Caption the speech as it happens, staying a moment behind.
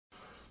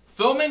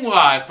Filming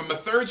live from a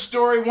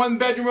third-story,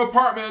 one-bedroom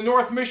apartment in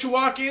North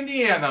Mishawaka,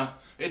 Indiana,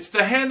 it's the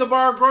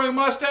Handlebar Growing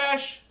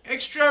Mustache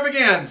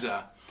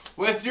Extravaganza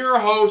with your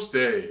host,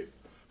 Dave.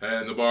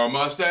 Handlebar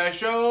Mustache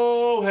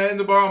Show,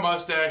 Handlebar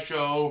Mustache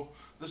Show.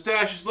 The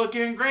stash is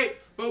looking great,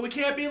 but we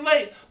can't be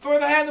late for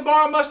the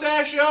Handlebar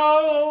Mustache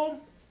Show.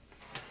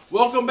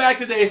 Welcome back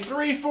to day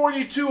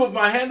 342 of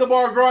my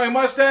Handlebar Growing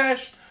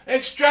Mustache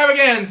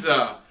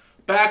Extravaganza.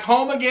 Back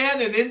home again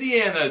in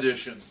Indiana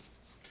edition.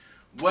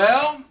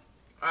 Well,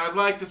 I'd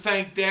like to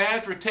thank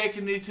Dad for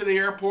taking me to the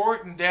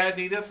airport and Dad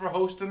Nita for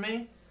hosting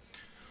me.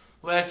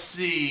 Let's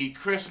see,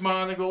 Chris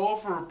Monagle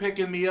for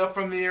picking me up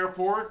from the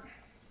airport.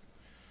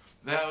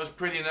 That was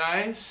pretty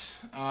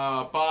nice.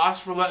 Boss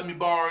for letting me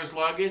borrow his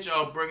luggage.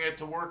 I'll bring it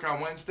to work on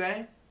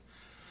Wednesday.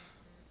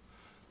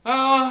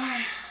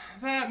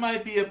 That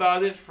might be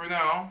about it for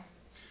now.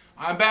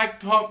 I'm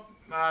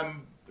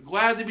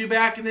glad to be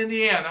back in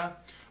Indiana.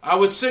 I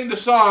would sing the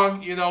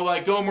song,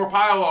 like Gomer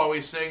Pyle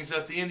always sings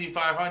at the Indy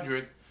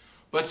 500.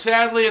 But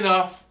sadly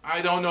enough,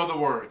 I don't know the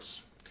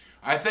words.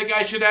 I think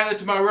I should add it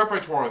to my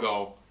repertoire,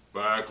 though.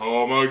 Back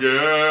home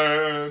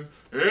again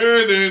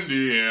in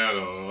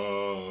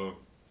Indiana.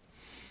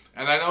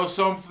 And I know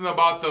something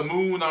about the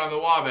moon on the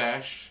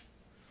Wabash,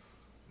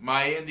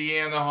 my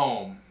Indiana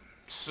home.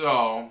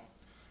 So,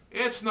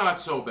 it's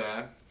not so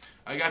bad.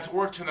 I got to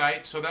work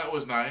tonight, so that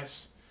was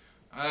nice.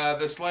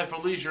 This life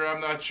of leisure, I'm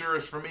not sure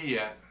is for me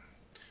yet.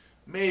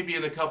 Maybe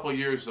in a couple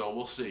years, though.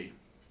 We'll see.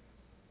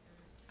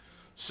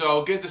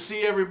 So, good to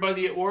see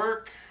everybody at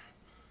work.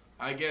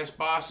 I guess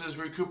boss is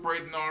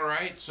recuperating all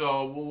right,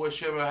 so we'll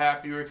wish him a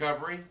happy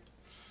recovery.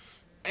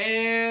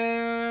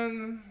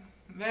 And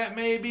that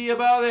may be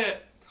about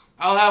it.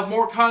 I'll have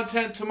more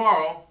content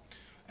tomorrow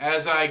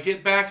as I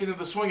get back into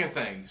the swing of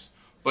things.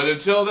 But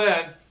until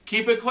then,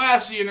 keep it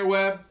classy,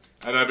 interweb,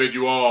 and I bid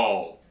you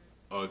all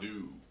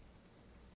adieu.